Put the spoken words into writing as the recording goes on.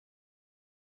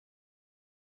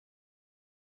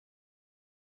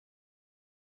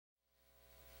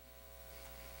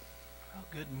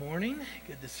Good morning.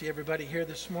 Good to see everybody here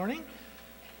this morning.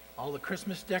 All the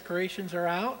Christmas decorations are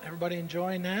out. Everybody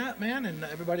enjoying that, man? And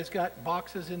everybody's got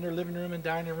boxes in their living room and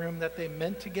dining room that they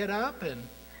meant to get up. And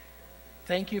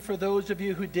thank you for those of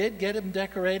you who did get them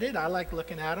decorated. I like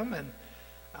looking at them. And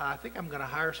I think I'm going to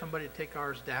hire somebody to take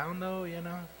ours down, though, you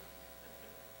know.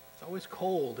 It's always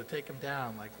cold to take them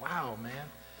down. Like, wow, man.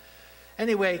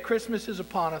 Anyway, Christmas is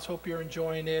upon us. Hope you're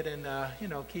enjoying it. And,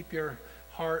 keep your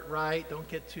heart right. Don't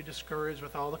get too discouraged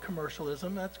with all the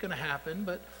commercialism. That's going to happen,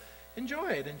 but enjoy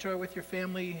it. Enjoy it with your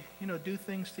family. Do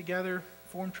things together,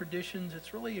 form traditions.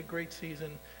 It's really a great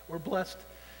season. We're blessed.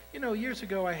 Years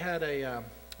ago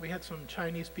we had some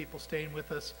Chinese people staying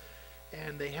with us,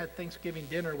 and they had Thanksgiving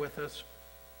dinner with us,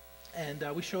 and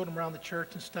we showed them around the church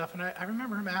and stuff, and I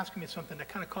remember him asking me something that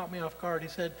kind of caught me off guard. He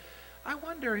said,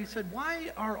 why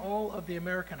are all of the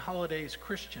American holidays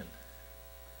Christian?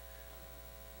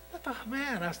 I thought,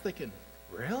 man, I was thinking,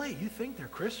 really? You think they're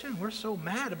Christian? We're so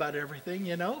mad about everything,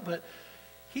 But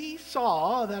he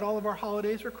saw that all of our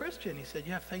holidays were Christian. He said,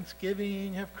 you have Thanksgiving,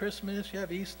 you have Christmas, you have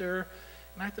Easter.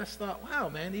 And I just thought, wow,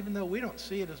 man, even though we don't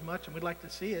see it as much and we'd like to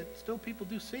see it, still people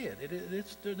do see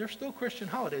it. They're still Christian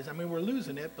holidays. I mean, we're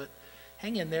losing it, but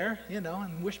hang in there,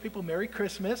 and wish people Merry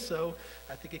Christmas. So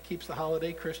I think it keeps the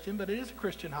holiday Christian, but it is a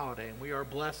Christian holiday. And we are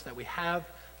blessed that we have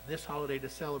this holiday to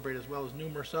celebrate as well as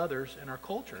numerous others in our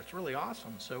culture. It's really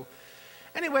awesome. So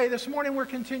anyway, this morning we're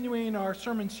continuing our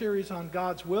sermon series on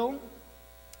God's will.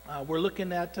 We're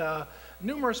looking at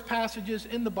numerous passages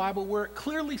in the Bible where it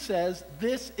clearly says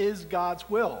this is God's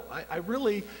will.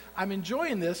 I'm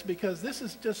enjoying this because this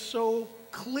is just so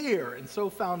clear and so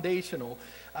foundational.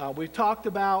 We've talked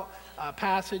about a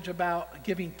passage about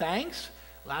giving thanks.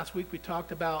 Last week we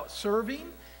talked about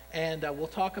serving. And we'll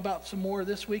talk about some more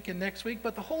this week and next week.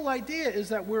 But the whole idea is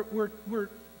that we're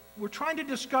trying to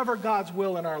discover God's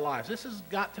will in our lives. This has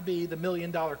got to be the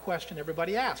million-dollar question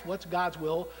everybody asks. What's God's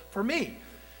will for me?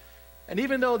 And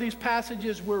even though these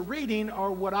passages we're reading are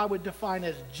what I would define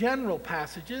as general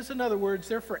passages, in other words,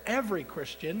 they're for every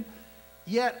Christian,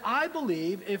 yet I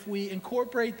believe if we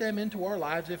incorporate them into our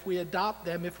lives, if we adopt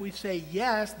them, if we say,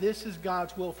 yes, this is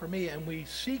God's will for me, and we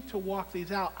seek to walk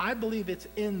these out, I believe it's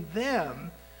in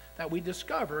them that we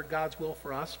discover God's will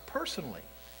for us personally.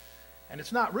 And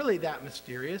it's not really that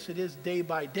mysterious. It is day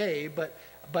by day, but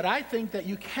I think that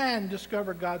you can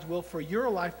discover God's will for your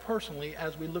life personally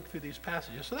as we look through these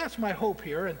passages. So that's my hope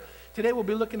here. And today we'll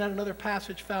be looking at another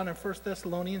passage found in 1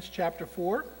 Thessalonians chapter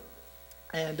 4.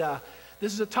 And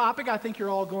this is a topic I think you're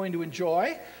all going to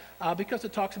enjoy because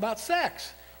it talks about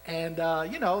sex. And,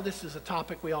 this is a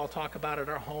topic we all talk about at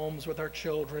our homes, with our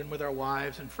children, with our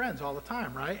wives and friends all the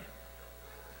time, right?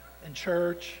 In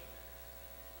church.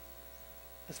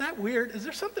 Is that weird? Is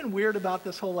there something weird about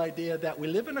this whole idea that we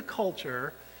live in a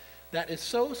culture that is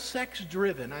so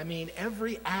sex-driven? I mean,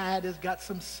 every ad has got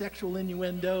some sexual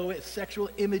innuendo, it's sexual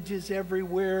images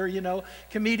everywhere,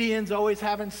 Comedians always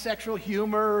having sexual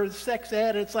humor, sex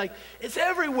ed. It's like, it's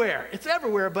everywhere,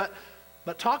 but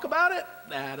talk about it?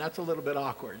 Nah, that's a little bit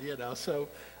awkward, So,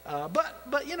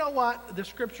 but you know what? The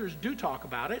scriptures do talk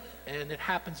about it, and it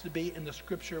happens to be in the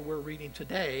scripture we're reading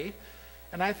today.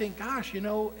 And I think, gosh,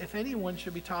 if anyone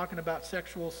should be talking about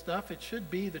sexual stuff, it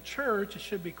should be the church, it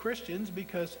should be Christians,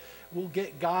 because we'll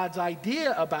get God's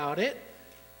idea about it.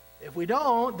 If we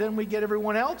don't, then we get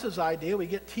everyone else's idea. We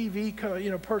get TV,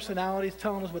 personalities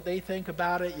telling us what they think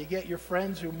about it. You get your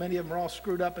friends, who many of them are all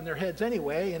screwed up in their heads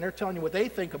anyway, and they're telling you what they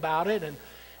think about it.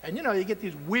 And you get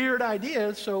these weird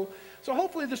ideas. So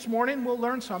hopefully this morning we'll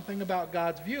learn something about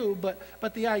God's view.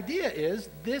 But the idea is,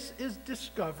 this is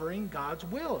discovering God's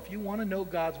will. If you want to know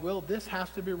God's will, this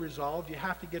has to be resolved. You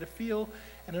have to get a feel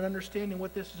and an understanding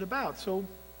what this is about. So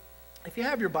if you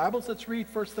have your Bibles, let's read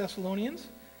 1 Thessalonians.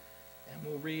 And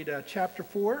we'll read chapter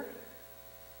 4.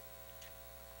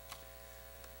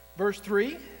 Verse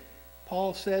 3,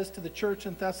 Paul says to the church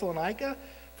in Thessalonica,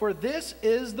 "For this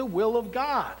is the will of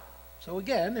God." So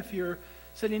again, if you're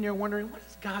sitting there wondering, what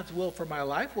is God's will for my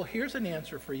life? Well, here's an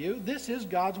answer for you. This is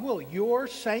God's will, your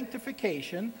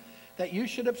sanctification, that you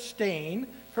should abstain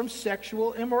from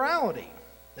sexual immorality.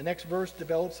 The next verse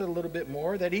develops it a little bit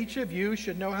more, that each of you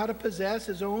should know how to possess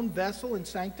his own vessel in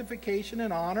sanctification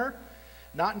and honor,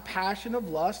 not in passion of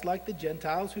lust like the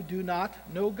Gentiles who do not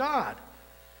know God.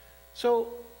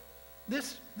 So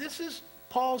this is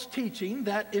Paul's teaching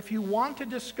that if you want to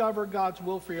discover God's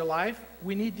will for your life,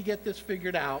 we need to get this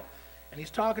figured out. And he's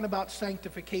talking about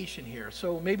sanctification here.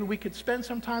 So maybe we could spend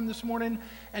some time this morning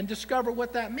and discover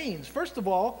what that means. First of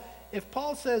all, if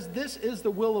Paul says this is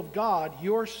the will of God,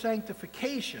 your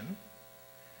sanctification,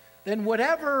 then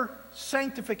whatever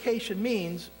sanctification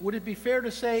means, would it be fair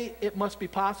to say it must be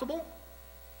possible?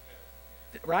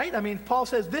 right? I mean, Paul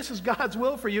says this is God's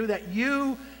will for you, that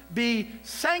you be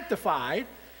sanctified.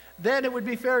 Then it would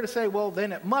be fair to say, well,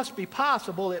 then it must be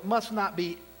possible. It must not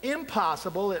be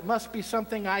impossible. It must be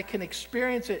something I can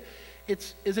experience.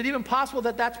 Is it even possible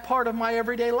that that's part of my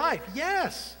everyday life?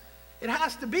 Yes, it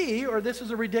has to be, or this is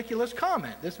a ridiculous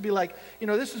comment. This would be like,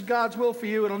 this is God's will for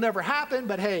you. It'll never happen,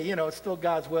 but hey, it's still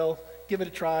God's will. Give it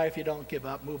a try. If you don't give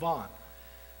up, move on.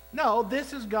 No,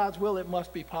 this is God's will. It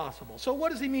must be possible. So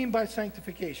what does he mean by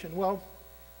sanctification? Well,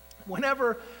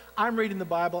 whenever I'm reading the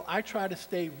Bible, I try to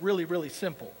stay really, really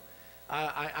simple.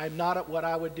 I'm not what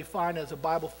I would define as a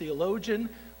Bible theologian,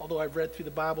 although I've read through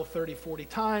the Bible 30, 40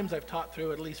 times. I've taught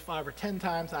through it at least 5 or 10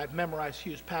 times. I've memorized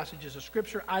huge passages of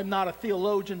Scripture. I'm not a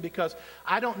theologian because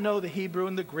I don't know the Hebrew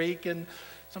and the Greek, and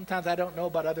sometimes I don't know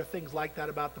about other things like that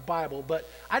about the Bible. But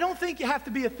I don't think you have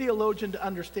to be a theologian to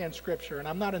understand Scripture, and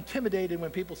I'm not intimidated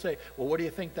when people say, well, what do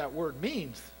you think that word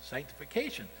means?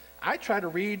 Sanctification. I try to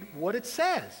read what it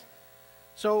says.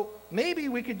 So maybe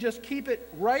we could just keep it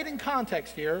right in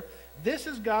context here. This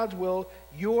is God's will,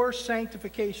 your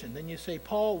sanctification. Then you say,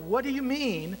 Paul, what do you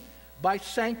mean by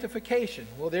sanctification?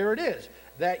 Well, there it is,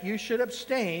 that you should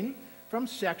abstain from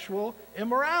sexual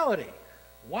immorality.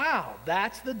 Wow,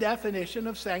 that's the definition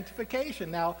of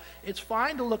sanctification. Now, it's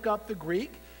fine to look up the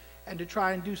Greek and to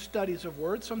try and do studies of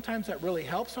words. Sometimes that really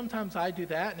helps. Sometimes I do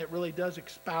that, and it really does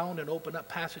expound and open up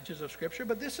passages of Scripture.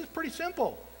 But this is pretty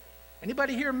simple.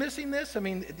 Anybody here missing this? I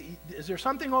mean, is there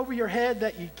something over your head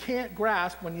that you can't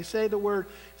grasp when you say the word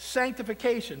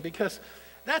sanctification? Because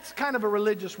that's kind of a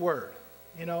religious word.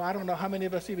 I don't know how many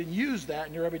of us even use that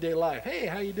in your everyday life. Hey,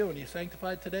 how you doing? You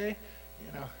sanctified today?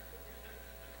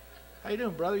 How you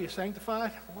doing, brother? You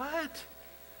sanctified? What?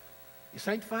 You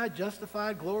sanctified,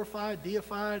 justified, glorified,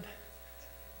 deified,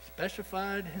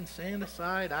 specified,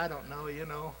 infanticide? I don't know,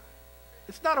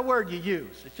 It's not a word you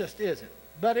use. It just isn't.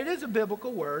 But it is a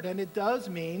biblical word, and it does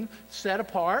mean set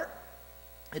apart.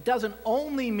 It doesn't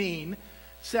only mean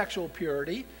sexual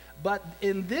purity, but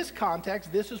in this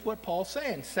context, this is what Paul's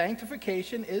saying.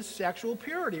 Sanctification is sexual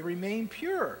purity. Remain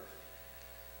pure.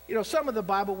 Some of the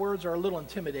Bible words are a little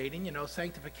intimidating.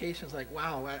 Sanctification is like,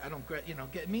 wow, I don't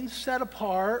get, it means set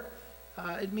apart.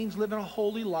 It means living a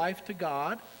holy life to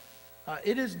God.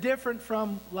 It is different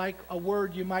from like a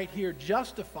word you might hear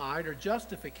justified or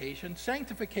justification.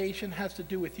 Sanctification has to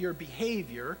do with your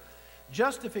behavior.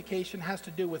 Justification has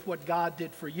to do with what God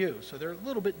did for you. So they're a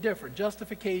little bit different.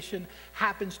 Justification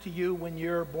happens to you when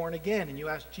you're born again and you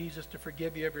ask Jesus to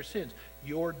forgive you of your sins.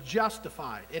 You're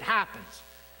justified. It happens.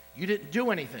 You didn't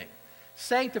do anything.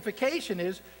 Sanctification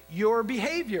is your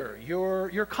behavior,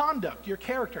 your conduct, your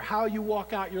character, how you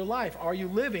walk out your life. Are you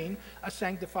living a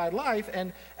sanctified life?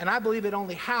 And I believe it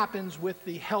only happens with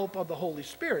the help of the Holy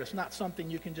Spirit. It's not something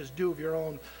you can just do of your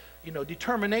own,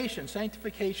 determination.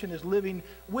 Sanctification is living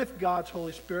with God's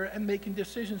Holy Spirit and making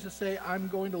decisions to say, I'm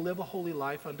going to live a holy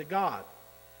life unto God.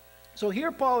 So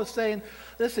here Paul is saying,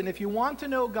 listen, if you want to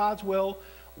know God's will,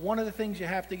 one of the things you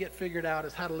have to get figured out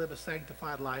is how to live a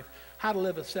sanctified life, how to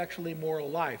live a sexually moral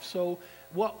life. So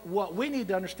what we need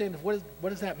to understand is what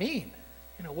does that mean?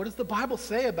 What does the Bible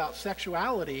say about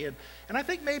sexuality? And I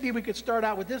think maybe we could start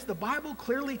out with this. The Bible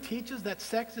clearly teaches that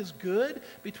sex is good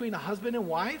between a husband and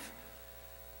wife.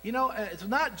 It's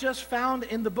not just found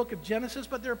in the book of Genesis,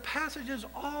 but there are passages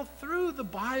all through the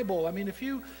Bible. I mean, if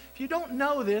you don't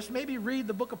know this, maybe read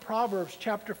the book of Proverbs,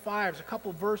 chapter 5. There's a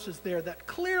couple verses there that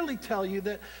clearly tell you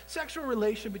that sexual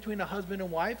relation between a husband and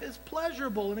wife is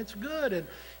pleasurable and it's good. And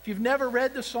if you've never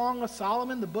read the Song of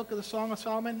Solomon, the book of the Song of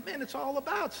Solomon, man, it's all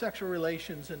about sexual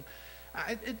relations. And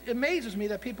it amazes me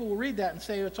that people will read that and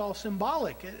say it's all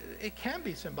symbolic. It can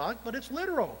be symbolic, but it's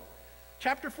literal.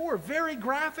 Chapter 4, very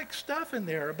graphic stuff in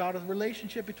there about a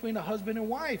relationship between a husband and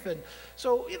wife. And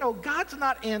so, God's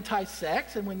not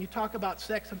anti-sex. And when you talk about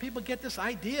sex, and people get this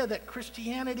idea that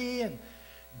Christianity and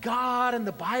God and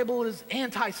the Bible is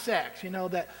anti-sex,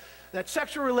 that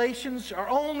sexual relations are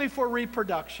only for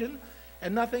reproduction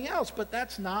and nothing else. But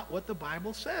that's not what the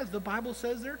Bible says. The Bible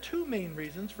says there are two main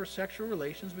reasons for sexual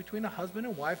relations between a husband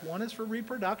and wife. One is for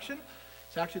reproduction.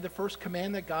 It's actually the first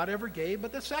command that God ever gave.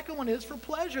 But the second one is for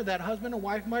pleasure, that husband and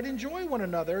wife might enjoy one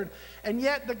another. And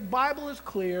yet the Bible is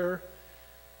clear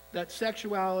that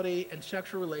sexuality and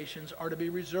sexual relations are to be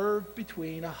reserved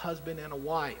between a husband and a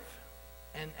wife.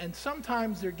 And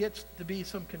sometimes there gets to be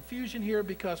some confusion here,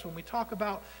 because when we talk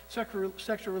about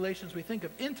sexual relations, we think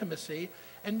of intimacy.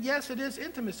 And yes, it is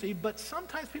intimacy, but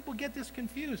sometimes people get this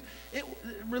confused.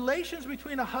 Relations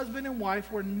between a husband and wife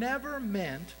were never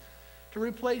meant to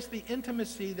replace the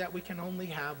intimacy that we can only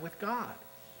have with God.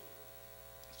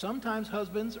 Sometimes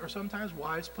husbands or sometimes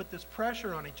wives put this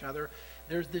pressure on each other.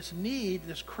 There's this need,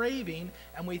 this craving,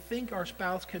 and we think our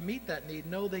spouse can meet that need.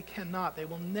 No, they cannot. They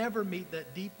will never meet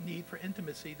that deep need for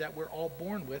intimacy that we're all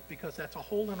born with, because that's a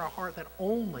hole in our heart that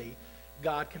only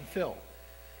God can fill.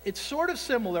 It's sort of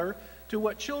similar to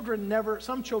what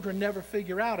some children never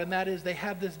figure out, and that is they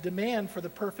have this demand for the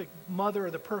perfect mother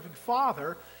or the perfect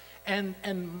father, and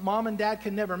mom and dad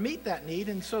can never meet that need,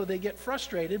 and so they get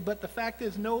frustrated. But the fact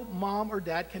is, no mom or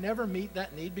dad can ever meet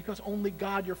that need, because only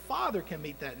God, your Father, can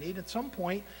meet that need. At some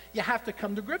point, you have to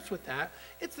come to grips with that.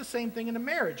 It's the same thing in a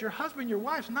marriage. Your husband, your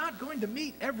wife's not going to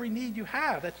meet every need you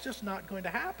have. That's just not going to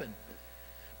happen.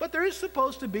 But there is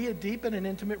supposed to be a deep and an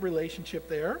intimate relationship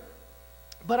there.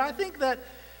 But I think that,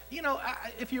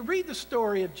 if you read the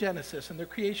story of Genesis and the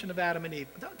creation of Adam and Eve,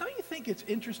 don't you think it's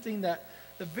interesting that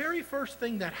the very first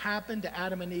thing that happened to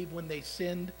Adam and Eve when they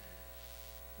sinned,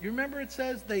 you remember it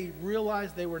says they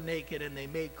realized they were naked and they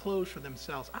made clothes for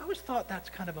themselves. I always thought that's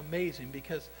kind of amazing,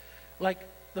 because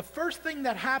the first thing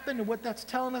that happened, and what that's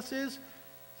telling us is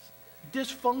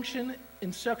dysfunction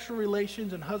in sexual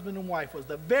relations and husband and wife was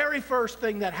the very first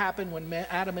thing that happened when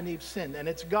Adam and Eve sinned, and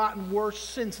it's gotten worse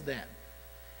since then.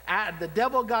 The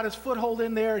devil got his foothold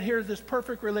in there, and here's this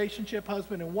perfect relationship,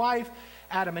 husband and wife.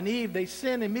 Adam and Eve, they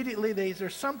sin immediately.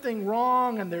 There's something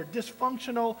wrong, and they're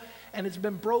dysfunctional, and it's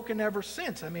been broken ever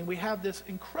since. I mean, we have this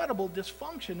incredible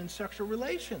dysfunction in sexual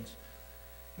relations.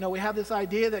 We have this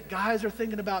idea that guys are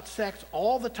thinking about sex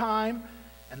all the time,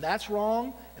 and that's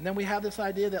wrong. And then we have this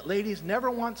idea that ladies never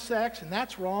want sex, and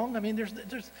that's wrong. I mean,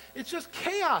 it's just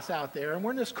chaos out there, and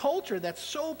we're in this culture that's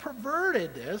so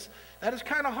perverted that it's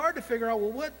kind of hard to figure out,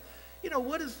 well,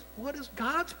 what is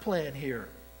God's plan here?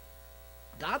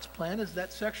 God's plan is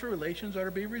that sexual relations are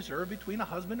to be reserved between a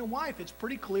husband and wife. It's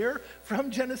pretty clear from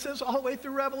Genesis all the way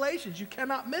through Revelations. You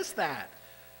cannot miss that.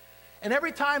 And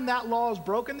every time that law is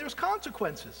broken, there's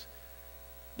consequences.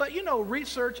 But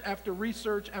research after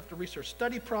research after research,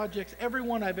 study projects,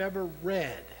 everyone I've ever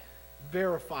read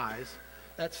verifies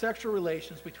that sexual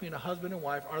relations between a husband and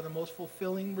wife are the most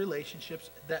fulfilling relationships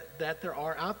that there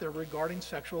are out there regarding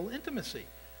sexual intimacy.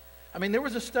 I mean, there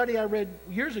was a study I read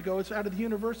years ago. It's out of the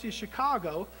University of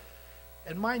Chicago.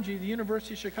 And mind you, the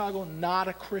University of Chicago, not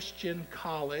a Christian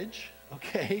college,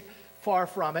 okay? Far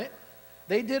from it.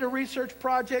 They did a research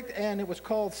project, and it was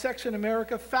called Sex in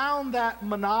America, found that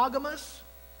monogamous,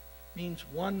 means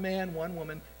one man, one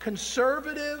woman,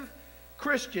 conservative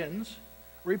Christians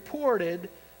reported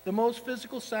the most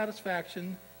physical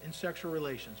satisfaction in sexual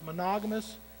relations.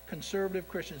 Monogamous, conservative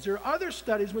Christians. There are other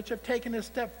studies which have taken it a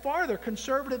step farther.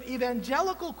 Conservative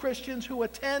evangelical Christians who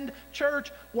attend church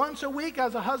once a week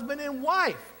as a husband and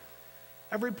wife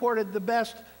have reported the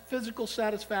best physical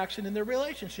satisfaction in their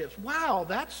relationships. Wow,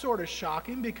 that's sort of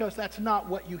shocking, because that's not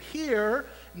what you hear,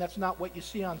 and that's not what you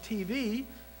see on TV.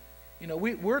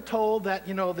 We're told that,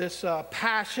 this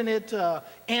passionate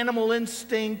animal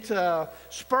instinct,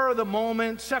 spur of the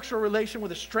moment, sexual relation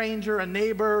with a stranger, a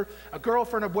neighbor, a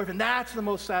girlfriend or boyfriend, that's the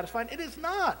most satisfying. It is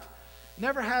not.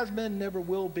 Never has been, never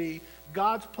will be.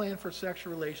 God's plan for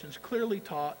sexual relations clearly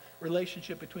taught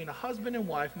relationship between a husband and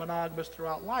wife, monogamous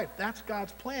throughout life. That's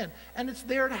God's plan. And it's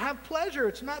there to have pleasure.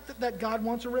 It's not that God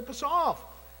wants to rip us off.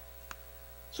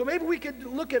 So maybe we could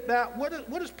look at that. What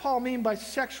does Paul mean by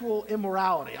sexual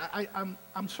immorality?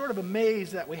 I'm sort of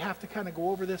amazed that we have to kind of go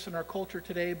over this in our culture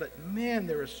today, but man,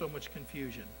 there is so much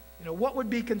confusion. What would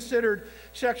be considered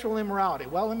sexual immorality?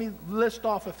 Well, let me list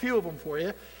off a few of them for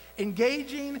you.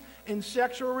 Engaging in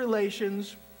sexual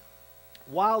relations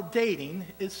while dating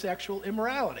is sexual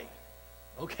immorality.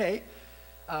 Okay?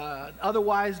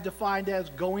 Otherwise defined as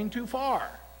going too far.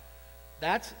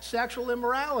 That's sexual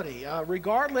immorality.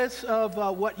 Regardless of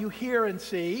what you hear and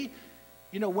see,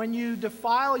 when you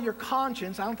defile your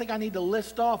conscience, I don't think I need to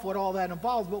list off what all that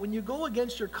involves, but when you go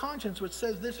against your conscience, which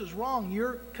says this is wrong,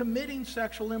 you're committing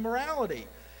sexual immorality.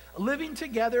 Living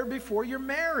together before you're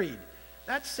married,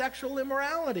 that's sexual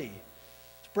immorality.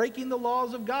 It's breaking the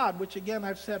laws of God, which again,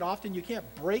 I've said often, you can't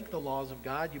break the laws of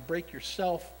God. You break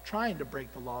yourself trying to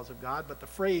break the laws of God, but the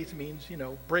phrase means,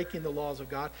 breaking the laws of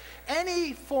God.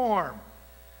 Any form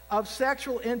of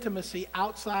sexual intimacy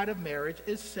outside of marriage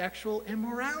is sexual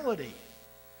immorality.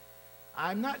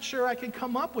 I'm not sure I can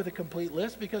come up with a complete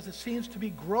list, because it seems to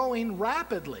be growing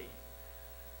rapidly.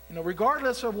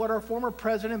 Regardless of what our former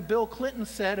president Bill Clinton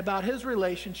said about his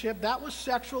relationship, that was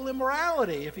sexual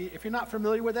immorality. If you're not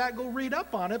familiar with that, go read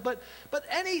up on it. But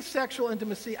any sexual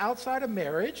intimacy outside of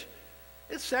marriage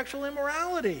is sexual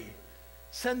immorality.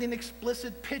 Sending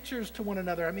explicit pictures to one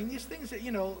another. I mean, these things that,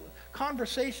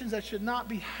 conversations that should not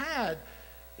be had,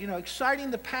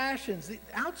 exciting the passions.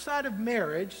 Outside of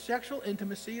marriage, sexual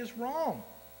intimacy is wrong.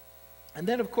 And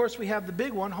then, of course, we have the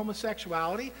big one,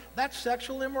 homosexuality. That's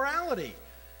sexual immorality.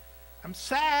 I'm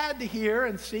sad to hear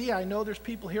and see, I know there's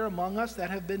people here among us that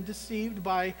have been deceived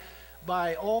by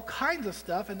all kinds of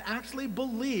stuff and actually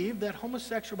believe that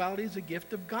homosexuality is a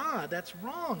gift of God. That's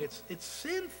wrong. It's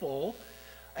sinful,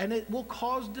 and it will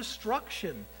cause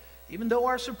destruction. Even though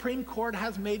our Supreme Court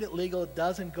has made it legal, it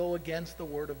doesn't go against the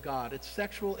Word of God. It's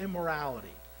sexual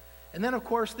immorality. And then, of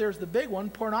course, there's the big one,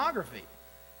 pornography.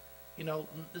 You know,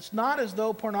 it's not as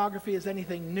though pornography is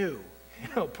anything new.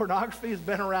 You know, pornography has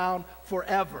been around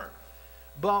forever.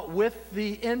 But with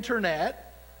the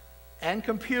internet and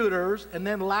computers and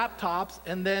then laptops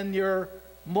and then your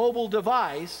mobile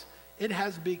device, it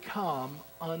has become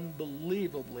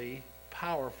unbelievably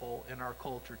powerful in our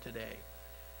culture today.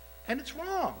 And it's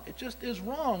wrong. It just is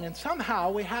wrong. And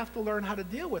somehow we have to learn how to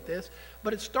deal with this.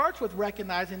 But it starts with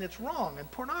recognizing it's wrong.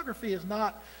 And pornography is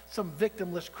not some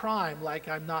victimless crime like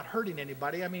I'm not hurting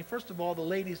anybody. I mean, first of all, the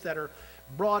ladies that are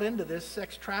brought into this,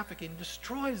 sex trafficking,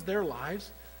 destroys their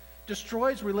lives,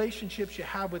 destroys relationships you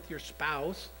have with your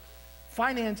spouse.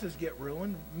 Finances get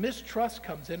ruined. Mistrust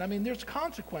comes in. I mean, there's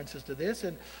consequences to this.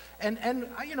 And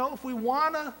you know, if we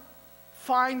want to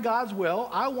find God's will,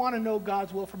 I want to know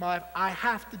God's will for my life, I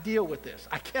have to deal with this.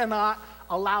 I cannot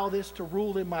allow this to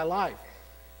rule in my life.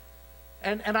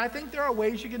 And I think there are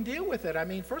ways you can deal with it. I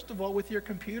mean, first of all, with your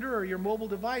computer or your mobile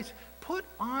device, put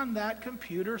on that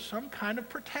computer some kind of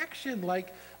protection.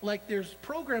 Like there's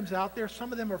programs out there.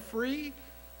 Some of them are free.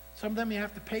 Some of them you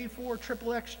have to pay for.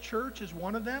 XXX Church is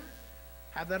one of them.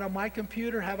 Have that on my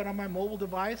computer, have it on my mobile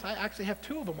device. I actually have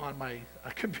two of them on my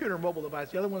computer and mobile device.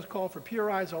 The other one's called For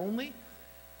Pure Eyes Only.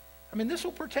 I mean, this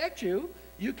will protect you.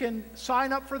 You can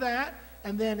sign up for that,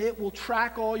 and then it will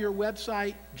track all your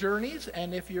website journeys.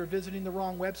 And if you're visiting the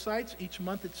wrong websites, each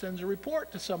month it sends a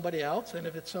report to somebody else. And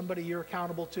if it's somebody you're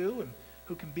accountable to and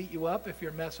who can beat you up if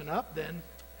you're messing up, then,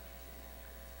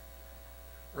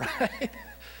 right?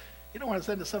 You don't want to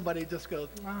send to somebody who just goes,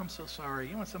 oh, I'm so sorry.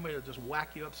 You want somebody to just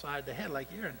whack you upside the head like,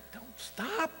 don't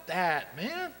stop that,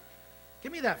 man.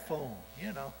 Give me that phone,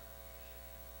 you know.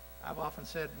 I've often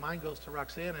said mine goes to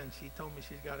Roxana, and she told me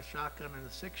she's got a shotgun and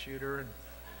a six-shooter, and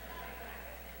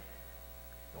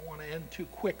don't want to end too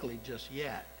quickly just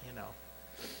yet, you know.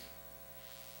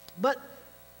 But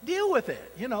deal with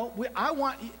it, you know.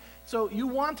 So you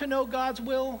want to know God's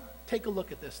will? Take a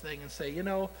look at this thing and say, you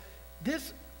know,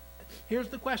 here's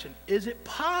the question. Is it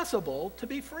possible to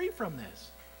be free from this?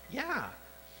 Yeah.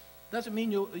 Doesn't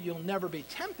mean you'll never be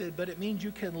tempted, but it means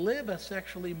you can live a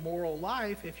sexually moral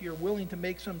life if you're willing to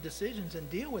make some decisions and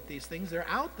deal with these things. They're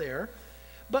out there.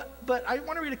 But I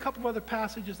want to read a couple of other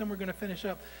passages, then we're going to finish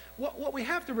up. What we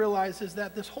have to realize is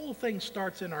that this whole thing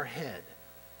starts in our head.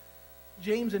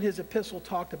 James in his epistle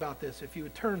talked about this. If you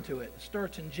would turn to it. It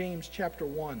starts in James chapter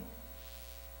 1.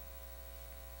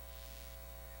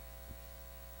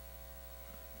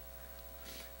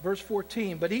 Verse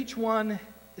 14, but each one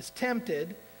is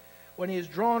tempted when he is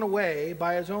drawn away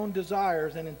by his own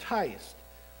desires and enticed.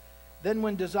 Then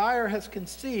when desire has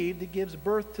conceived, it gives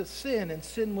birth to sin, and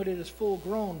sin, when it is full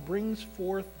grown, brings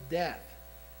forth death.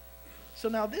 So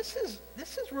now this is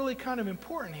really kind of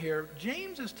important here.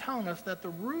 James is telling us that the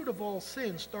root of all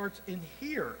sin starts in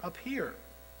here, up here.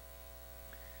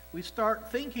 We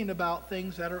start thinking about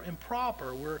things that are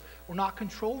improper. We're not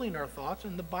controlling our thoughts,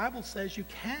 and the Bible says you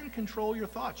can control your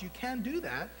thoughts. You can do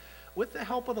that with the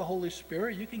help of the Holy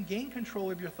Spirit. You can gain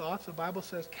control of your thoughts. The Bible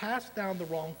says cast down the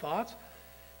wrong thoughts.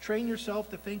 Train yourself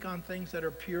to think on things that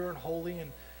are pure and holy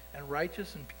and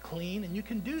righteous and clean, and you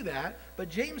can do that. But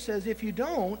James says if you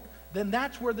don't, then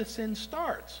that's where the sin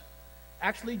starts.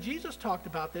 Actually, Jesus talked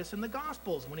about this in the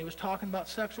Gospels when he was talking about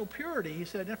sexual purity. He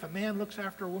said, if a man looks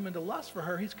after a woman to lust for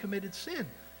her, he's committed sin.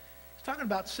 He's talking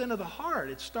about sin of the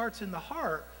heart. It starts in the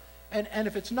heart. And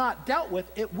if it's not dealt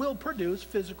with, it will produce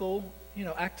physical,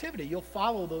 activity. You'll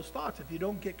follow those thoughts. If you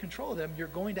don't get control of them, you're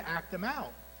going to act them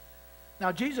out.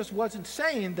 Now, Jesus wasn't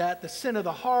saying that the sin of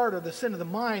the heart or the sin of the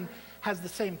mind has the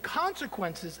same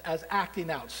consequences as acting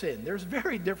out sin. There's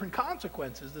very different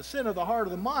consequences. The sin of the heart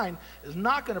or the mind is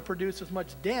not going to produce as much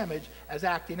damage as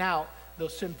acting out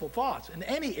those sinful thoughts in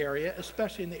any area,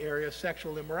 especially in the area of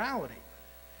sexual immorality.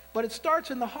 But it starts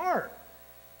in the heart.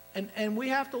 And we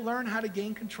have to learn how to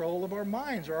gain control of our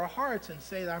minds or our hearts and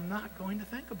say, I'm not going to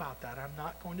think about that. I'm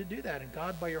not going to do that. And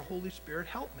God, by your Holy Spirit,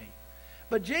 help me.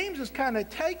 But James is kind of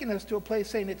taking us to a place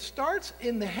saying it starts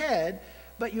in the head,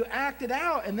 but you act it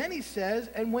out. And then he says,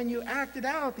 and when you act it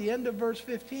out, at the end of verse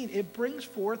 15, it brings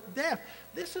forth death.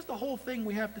 This is the whole thing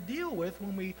we have to deal with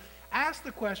when we ask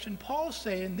the question. Paul's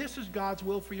saying this is God's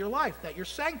will for your life, that you're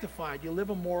sanctified, you live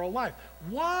a moral life.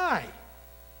 Why?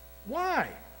 Why?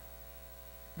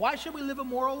 Why should we live a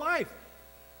moral life?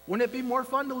 Wouldn't it be more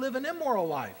fun to live an immoral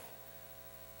life?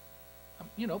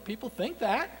 People think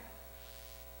that.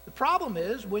 The problem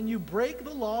is when you break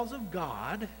the laws of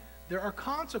God, there are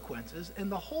consequences.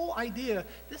 And the whole idea,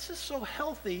 this is so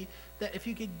healthy that if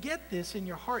you could get this in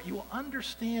your heart, you will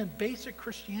understand basic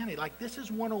Christianity. Like this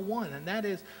is 101, and that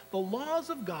is the laws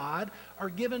of God are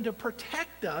given to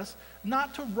protect us,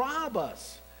 not to rob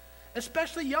us.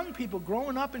 Especially young people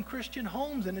growing up in Christian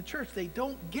homes and in church, they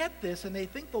don't get this, and they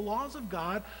think the laws of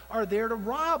God are there to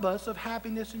rob us of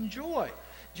happiness and joy.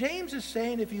 James is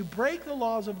saying if you break the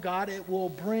laws of God, it will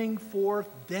bring forth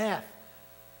death.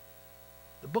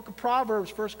 The book of Proverbs,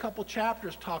 first couple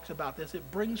chapters, talks about this. It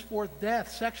brings forth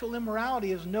death. Sexual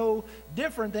immorality is no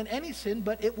different than any sin,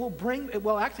 but it will bring,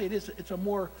 well, actually it is, it's a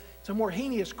more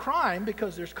heinous crime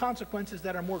because there's consequences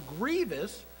that are more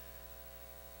grievous.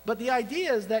 But the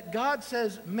idea is that God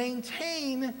says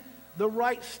maintain the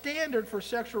right standard for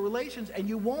sexual relations and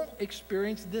you won't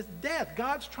experience this death.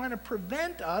 God's trying to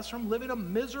prevent us from living a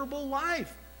miserable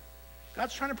life.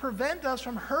 God's trying to prevent us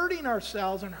from hurting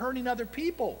ourselves and hurting other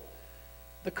people.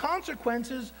 The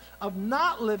consequences of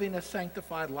not living a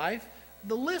sanctified life,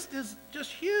 the list is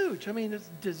just huge. I mean, there's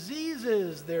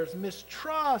diseases, there's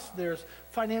mistrust, there's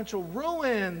financial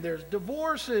ruin, there's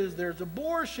divorces, there's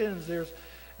abortions,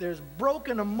 there's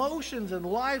broken emotions and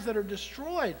lives that are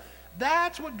destroyed.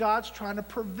 That's what God's trying to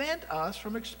prevent us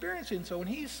from experiencing. So when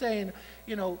he's saying,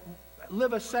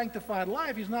 live a sanctified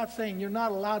life, he's not saying you're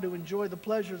not allowed to enjoy the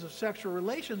pleasures of sexual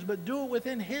relations, but do it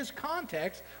within his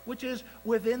context, which is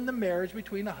within the marriage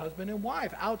between a husband and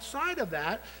wife. Outside of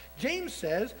that, James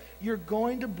says you're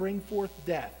going to bring forth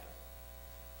death.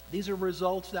 These are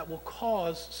results that will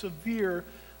cause severe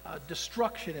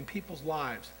destruction in people's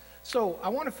lives. So I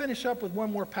want to finish up with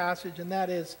one more passage, and that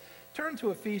is turn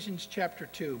to Ephesians chapter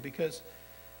 2, because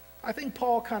I think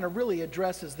Paul kind of really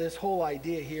addresses this whole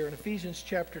idea here in Ephesians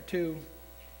chapter 2.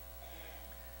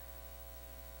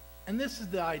 And this is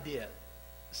the idea.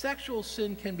 Sexual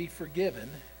sin can be forgiven,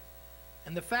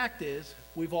 and the fact is,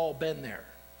 we've all been there.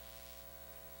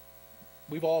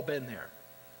 We've all been there.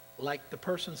 Like the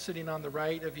person sitting on the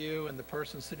right of you and the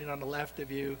person sitting on the left of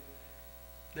you,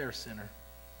 they're a sinner.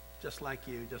 Just like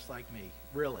you, just like me.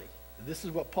 Really. This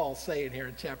is what Paul's saying here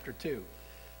in chapter 2.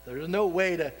 There's no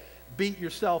way to beat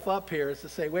yourself up here. It's to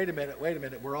say, wait a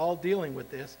minute, we're all dealing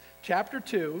with this. Chapter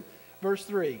 2, verse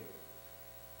 3.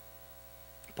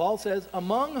 Paul says,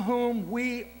 among whom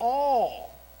we all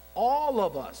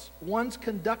of us, once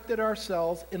conducted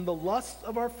ourselves in the lusts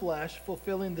of our flesh,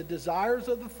 fulfilling the desires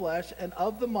of the flesh and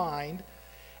of the mind,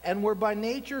 and were by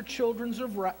nature children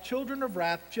of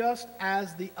wrath, just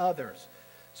as the others.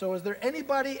 So is there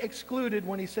anybody excluded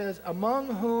when he says, among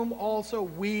whom also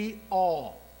we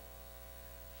all?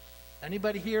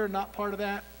 Anybody here not part of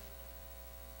that?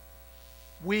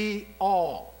 We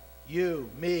all. You,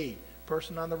 me,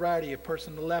 person on the right of you,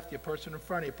 person on the left of you, person in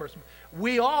front of you, person.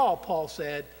 We all, Paul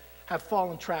said, have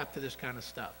fallen trapped to this kind of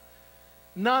stuff.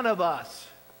 None of us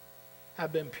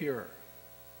have been pure.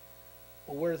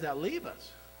 Well, where does that leave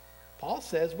us? Paul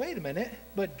says, wait a minute,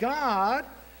 but God,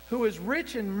 who is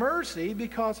rich in mercy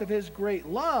because of his great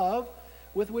love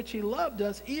with which he loved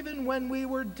us, even when we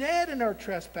were dead in our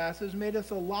trespasses, made us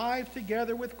alive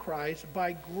together with Christ.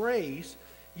 By grace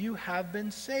you have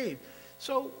been saved.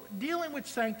 So dealing with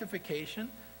sanctification,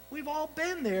 we've all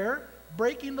been there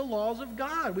breaking the laws of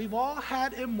God. We've all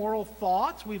had immoral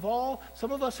thoughts.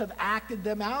 Some of us have acted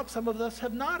them out. Some of us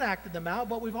have not acted them out,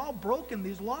 but we've all broken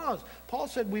these laws. Paul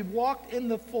said we've walked in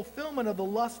the fulfillment of the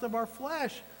lust of our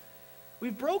flesh.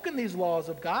 We've broken these laws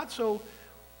of God, so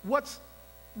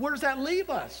where does that leave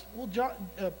us? Well,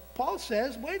 Paul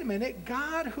says, wait a minute,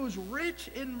 God who's rich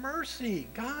in mercy,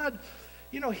 God,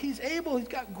 he's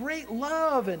got great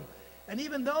love, and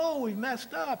even though we've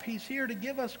messed up, he's here to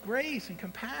give us grace and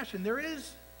compassion. There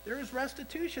is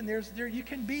restitution. You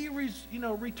can be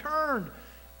returned.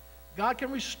 God can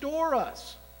restore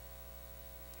us.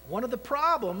 One of the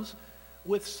problems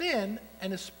with sin,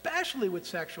 and especially with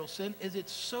sexual sin, is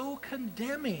it's so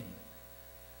condemning.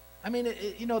 I mean,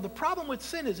 the problem with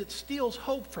sin is it steals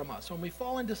hope from us. When we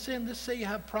fall into sin, let's say you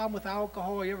have a problem with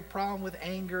alcohol, you have a problem with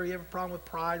anger, you have a problem with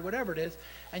pride, whatever it is,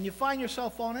 and you find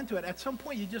yourself falling into it. At some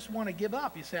point, you just want to give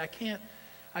up. You say, I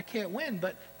can't win.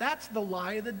 But that's the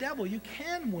lie of the devil. You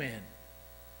can win.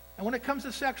 And when it comes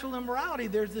to sexual immorality,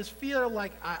 there's this fear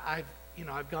like, I've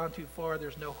gone too far,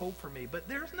 there's no hope for me. But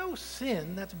there's no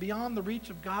sin that's beyond the reach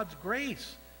of God's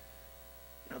grace.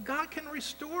 God can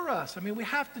restore us. I mean, we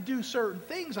have to do certain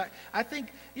things. I think,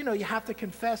 you have to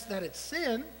confess that it's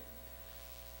sin.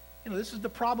 This is the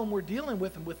problem we're dealing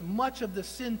with much of the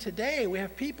sin today. We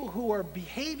have people who are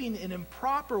behaving in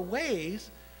improper ways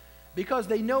because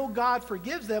they know God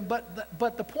forgives them,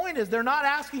 but the point is they're not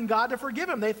asking God to forgive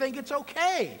them. They think it's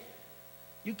okay.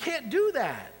 You can't do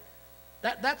that.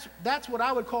 That's what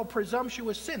I would call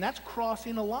presumptuous sin. That's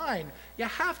crossing a line. You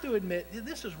have to admit,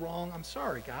 this is wrong. I'm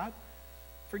sorry, God.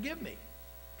 Forgive me.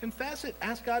 Confess it.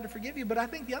 Ask God to forgive you. But I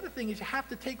think the other thing is you have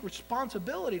to take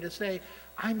responsibility to say,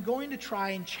 I'm going to try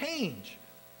and change.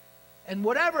 And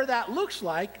whatever that looks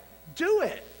like, do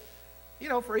it.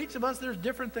 For each of us, there's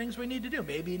different things we need to do.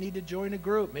 Maybe you need to join a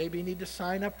group. Maybe you need to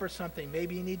sign up for something.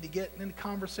 Maybe you need to get in a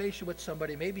conversation with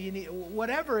somebody. Maybe you need,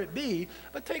 whatever it be,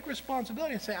 but take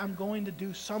responsibility and say, I'm going to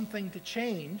do something to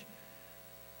change.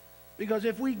 Because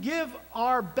if we give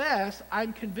our best,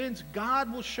 I'm convinced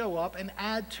God will show up and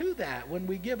add to that. When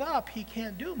we give up, he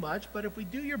can't do much. But if we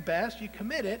do your best, you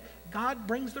commit it, God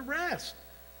brings the rest.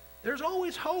 There's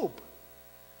always hope.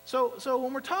 So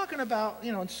when we're talking about,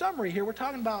 in summary here, we're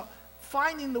talking about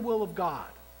finding the will of God.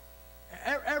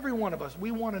 Every one of us, we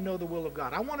want to know the will of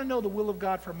God. I want to know the will of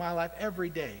God for my life every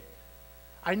day.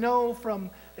 In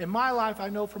my life, I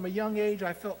know from a young age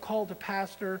I felt called to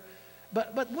pastor.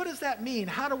 But what does that mean?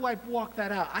 How do I walk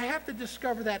that out? I have to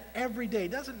discover that every day.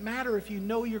 It doesn't matter if you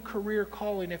know your career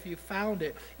calling, if you found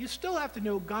it. You still have to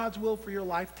know God's will for your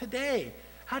life today.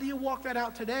 How do you walk that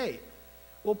out today?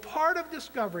 Well, part of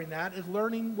discovering that is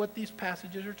learning what these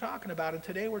passages are talking about. And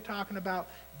today we're talking about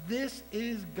this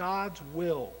is God's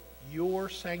will, your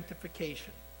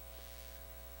sanctification.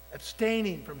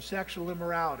 Abstaining from sexual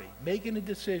immorality. Making a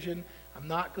decision, I'm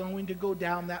not going to go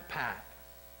down that path.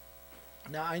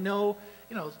 Now, I know,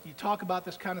 you talk about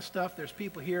this kind of stuff. There's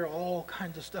people here, all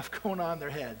kinds of stuff going on in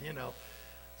their head,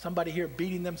 Somebody here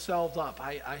beating themselves up.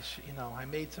 I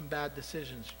made some bad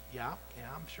decisions. Yeah,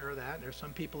 I'm sure of that. There's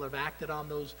some people that have acted on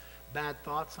those bad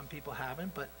thoughts. Some people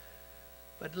haven't. But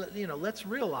let's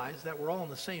realize that we're all in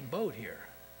the same boat here.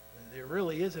 There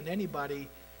really isn't anybody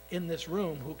in this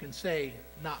room who can say,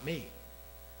 not me.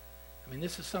 I mean,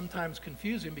 this is sometimes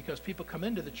confusing because people come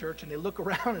into the church and they look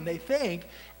around and they think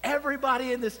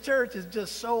everybody in this church is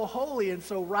just so holy and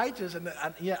so righteous, and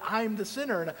yet I'm the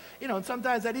sinner. And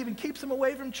sometimes that even keeps them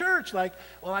away from church. Like,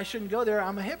 well, I shouldn't go there.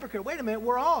 I'm a hypocrite. Wait a minute.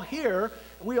 We're all here.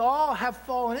 We all have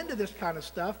fallen into this kind of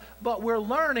stuff, but we're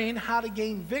learning how to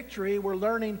gain victory. We're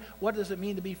learning what does it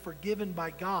mean to be forgiven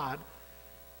by God.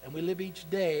 And we live each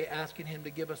day asking him to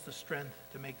give us the strength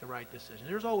to make the right decision.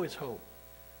 There's always hope.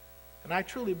 And I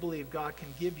truly believe God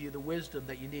can give you the wisdom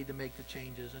that you need to make the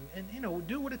changes. And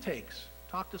do what it takes.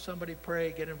 Talk to somebody,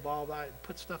 pray, get involved.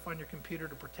 Put stuff on your computer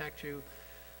to protect you.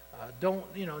 Don't,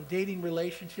 in dating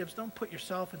relationships, don't put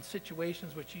yourself in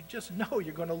situations which you just know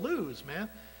you're going to lose, man.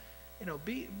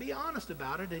 Be honest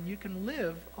about it, and you can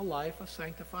live a life of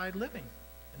sanctified living.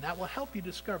 And that will help you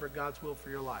discover God's will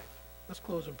for your life. Let's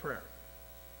close in prayer.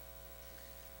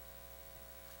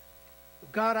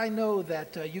 God, I know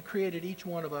that you created each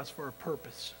one of us for a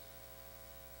purpose.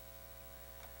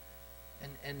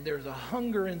 And there's a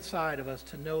hunger inside of us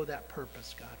to know that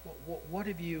purpose, God. What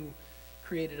have you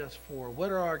created us for?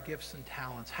 What are our gifts and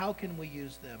talents? How can we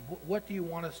use them? What do you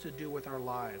want us to do with our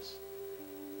lives?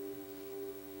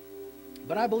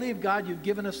 But I believe, God, you've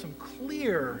given us some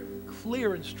clear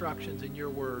instructions in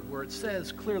your word where it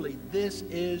says clearly, this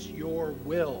is your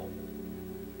will.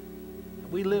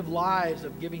 We live lives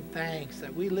of giving thanks,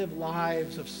 that we live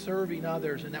lives of serving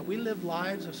others, and that we live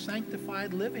lives of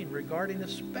sanctified living regarding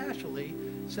especially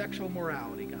sexual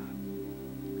morality, God.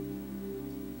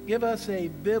 Give us a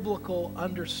biblical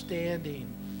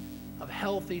understanding of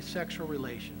healthy sexual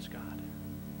relations, God.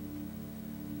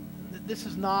 This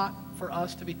is not for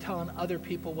us to be telling other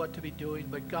people what to be doing,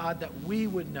 but God, that we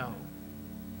would know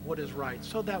what is right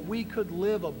so that we could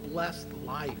live a blessed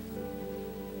life.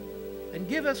 And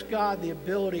give us, God, the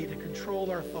ability to control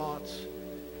our thoughts.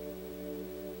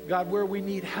 God, where we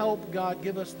need help, God,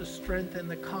 give us the strength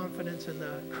and the confidence and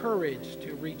the courage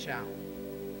to reach out.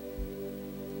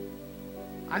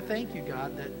 I thank you,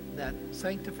 God, that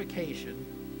sanctification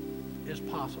is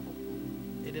possible.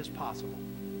 It is possible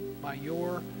by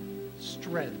your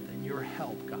strength and your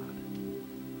help, God.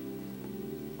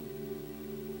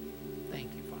 Thank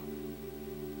you, Father.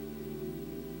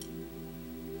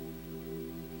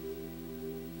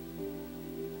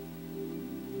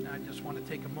 I just want to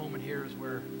take a moment here as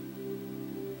we're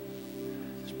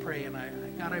just praying.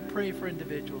 God, I pray for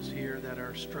individuals here that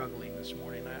are struggling this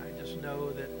morning. I just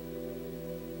know that,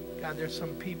 God, there's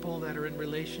some people that are in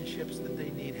relationships that they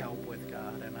need help with,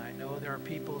 God. And I know there are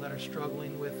people that are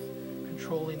struggling with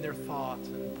controlling their thoughts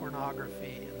and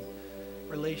pornography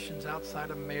and relations outside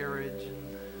of marriage.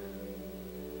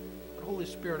 But Holy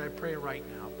Spirit, I pray right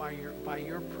now, by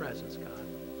your presence, God,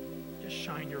 just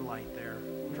shine your light there.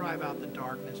 Drive out the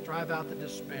darkness. Drive out the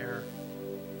despair.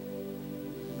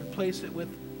 Replace it with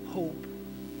hope,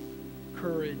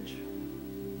 courage.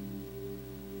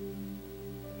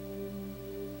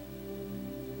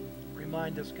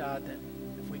 Remind us, God, that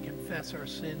if we confess our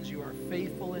sins, you are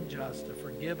faithful and just to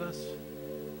forgive us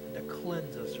and to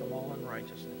cleanse us from all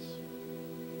unrighteousness.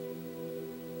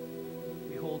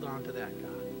 We hold on to that, God.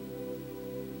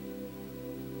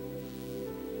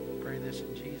 Pray this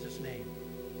in Jesus' name.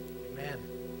 Amen.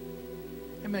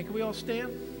 Amen. Can we all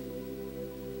stand?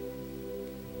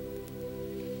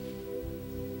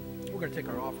 We're going to take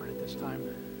our offering at this time.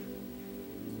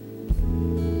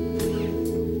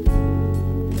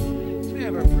 So we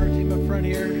have our prayer team up front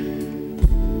here.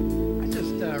 I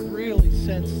just really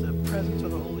sense the presence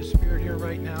of the Holy Spirit here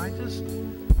right now.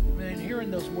 Man,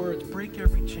 hearing those words, break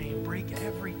every chain, break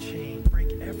every chain,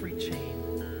 break every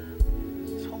chain.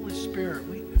 This Holy Spirit,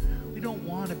 we don't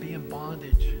want to be in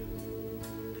bondage.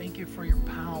 Thank you for your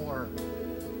power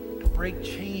to break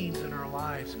chains in our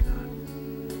lives, God.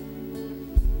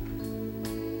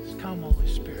 Just come, Holy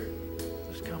Spirit.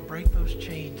 Just come, break those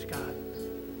chains, God.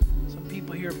 Some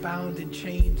people here bound in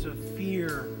chains of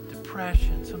fear,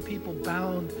 depression. Some people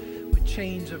bound with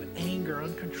chains of anger,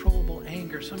 uncontrollable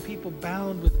anger. Some people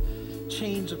bound with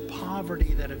chains of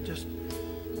poverty that have just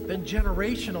been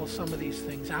generational, some of these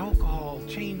things. Alcohol,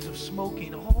 chains of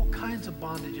smoking, all kinds of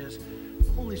bondages.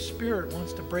 The Holy Spirit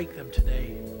wants to break them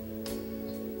today.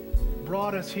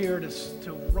 Brought us here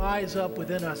to rise up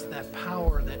within us that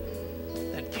power that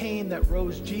came, that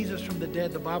rose Jesus from the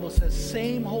dead. The Bible says,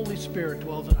 same Holy Spirit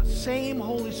dwells in us. Same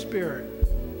Holy Spirit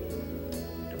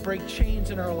to break chains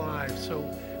in our lives. So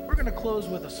we're going to close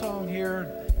with a song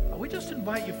here. We just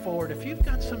invite you forward. If you've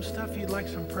got some stuff you'd like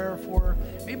some prayer for,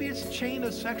 maybe it's a chain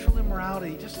of sexual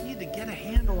immorality. You just need to get a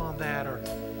handle on that. Or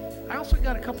I also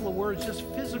got a couple of words, just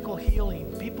physical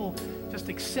healing. People just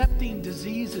accepting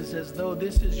diseases as though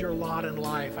this is your lot in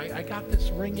life. I got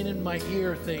this ringing in my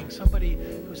ear thing. Somebody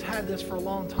who's had this for a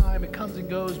long time, it comes and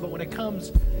goes, but when it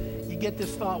comes, you get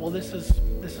this thought, well, this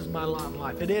is my lot in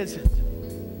life. It isn't.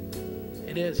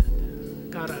 It isn't.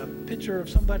 Got a picture of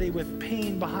somebody with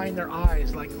pain behind their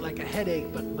eyes, like a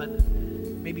headache, but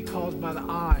maybe caused by the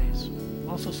eyes.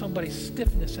 Also somebody's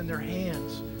stiffness in their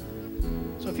hands.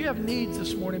 So if you have needs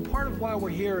this morning, part of why we're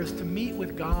here is to meet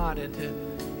with God and to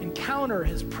encounter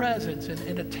his presence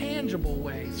in a tangible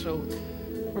way. So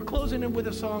we're closing in with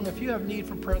a song. If you have need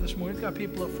for prayer this morning, we've got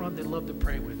people up front that'd love to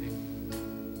pray with you.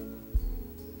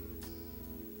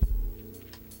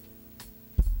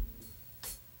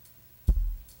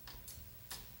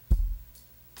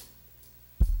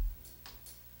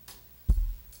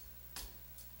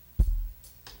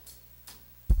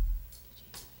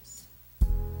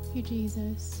 Thank you,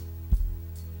 Jesus.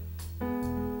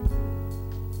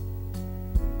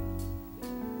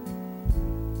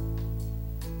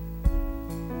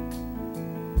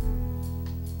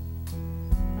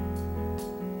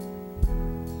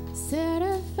 Set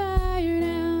a fire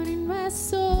down in my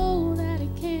soul that it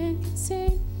can't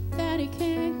contain, that it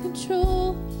can't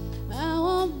control. I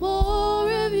want more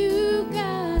of you,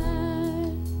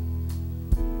 God.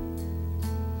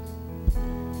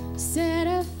 Set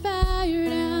a fire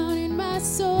down in my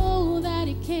soul that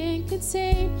it can't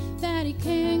contain, that it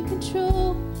can't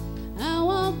control. I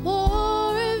want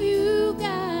more of you,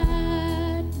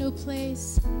 God. No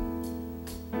place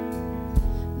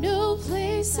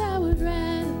I would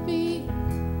rather be.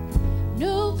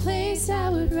 No place I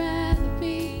would rather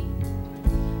be.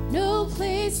 No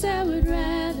place I would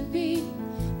rather be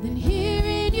than here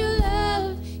in your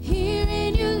love, here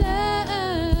in your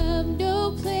love.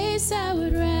 No place I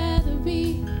would rather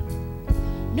be.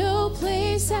 No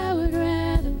place I would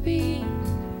rather be.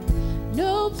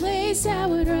 No place I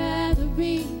would rather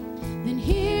be than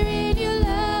here in your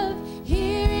love,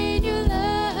 here in your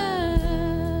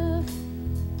love.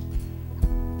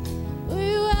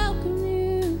 We welcome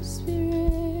you,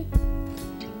 Spirit.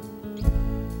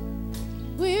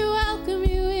 We welcome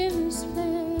you in this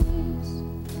place.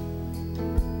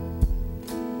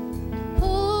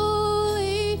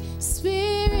 Holy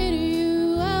Spirit,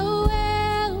 you are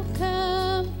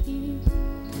welcome here.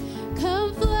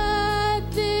 Come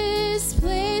flood this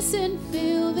place and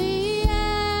fill the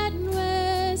atmosphere.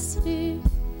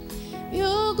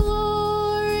 Your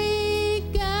glory,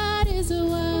 God, is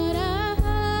what our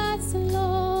hearts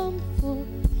long for.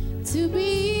 To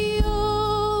be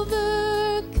overcome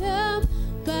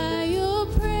by your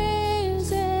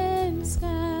presence,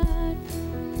 God.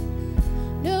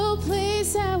 No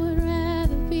place I would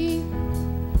rather be.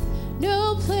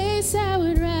 No place I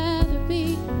would rather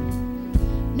be.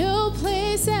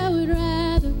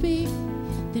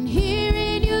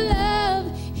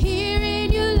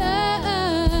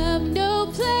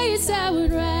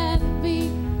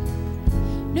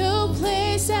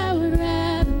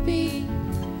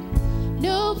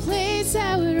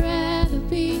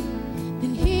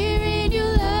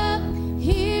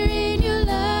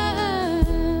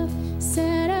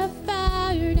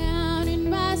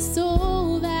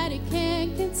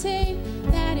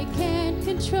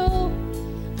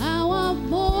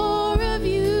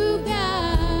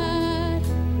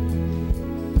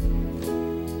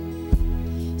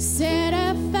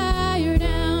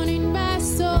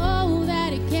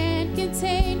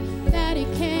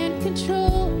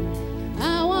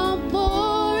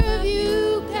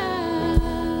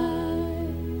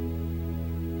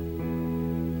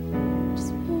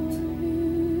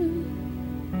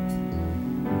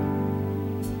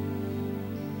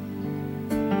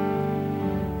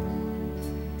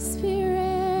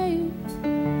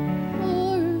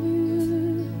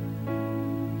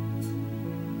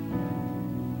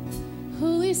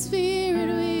 Holy Spirit,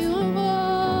 we want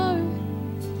more.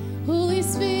 Holy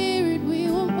Spirit,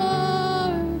 we want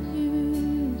more of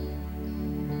you.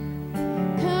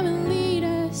 Come and lead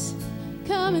us.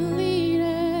 Come and lead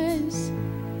us.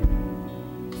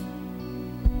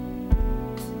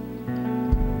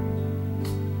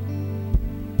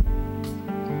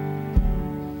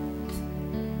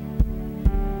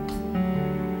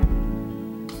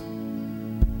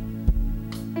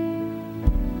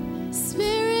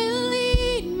 Spirit,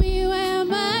 lead me where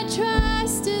my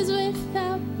trust is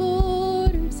without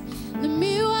borders. Let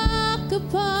me walk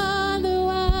upon the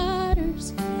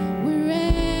waters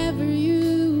wherever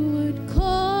you would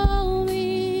call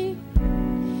me.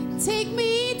 Take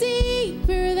me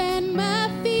deeper than my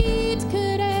feet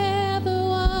could ever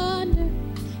wander,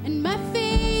 and my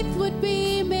faith would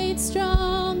be made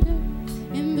stronger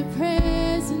in the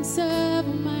presence of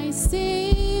my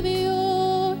Savior.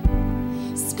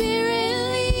 Spirit,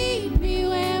 lead me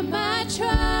where my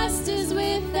trust is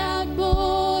without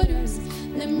borders.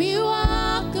 Let me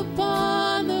walk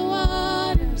upon the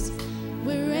waters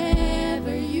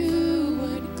wherever you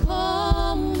would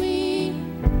call me.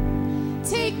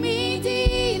 Take me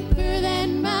deeper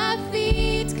than my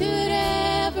feet could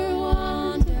ever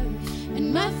wander,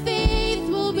 and my faith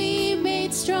will be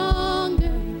made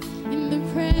stronger in the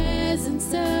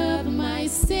presence of my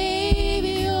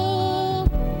Savior.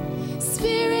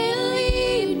 Spirit,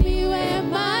 lead me where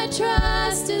my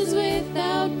trust is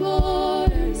without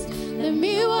borders. Let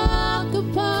me walk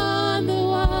upon the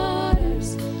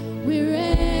waters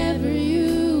wherever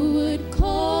you would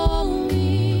call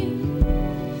me.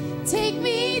 Take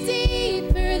me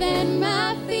deeper than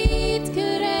my feet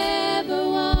could ever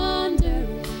wander,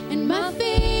 and my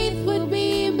faith would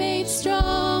be made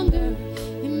stronger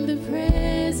in the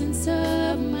presence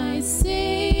of my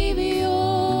Savior.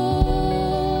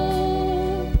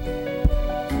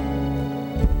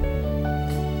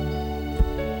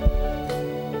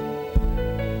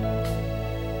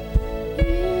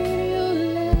 Hear your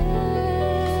love.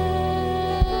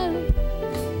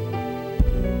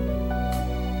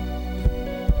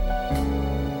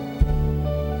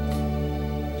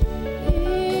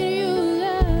 Hear your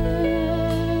love.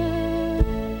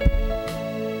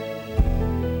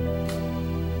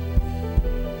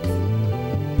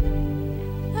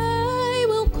 I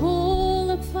will call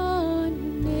upon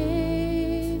your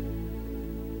name.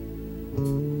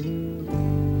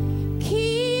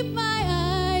 Keep my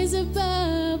eyes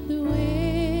above the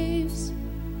waves.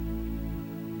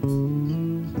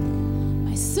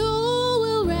 My soul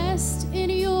will rest in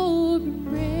your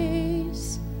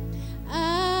embrace.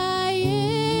 I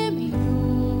am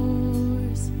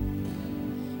yours.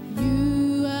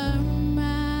 You are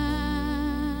mine.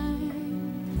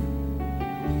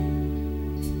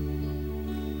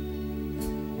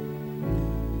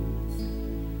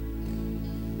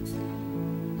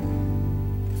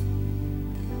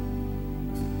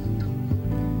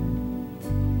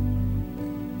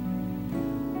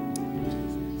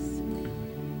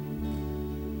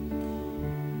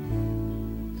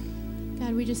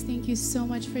 God, we just thank you so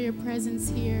much for your presence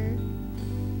here.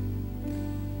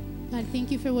 God,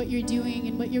 thank you for what you're doing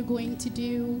and what you're going to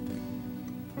do.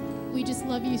 We just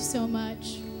love you so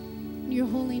much. In your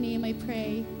holy name I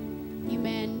pray.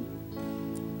 Amen.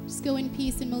 Just go in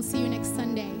peace and we'll see you next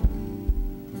Sunday.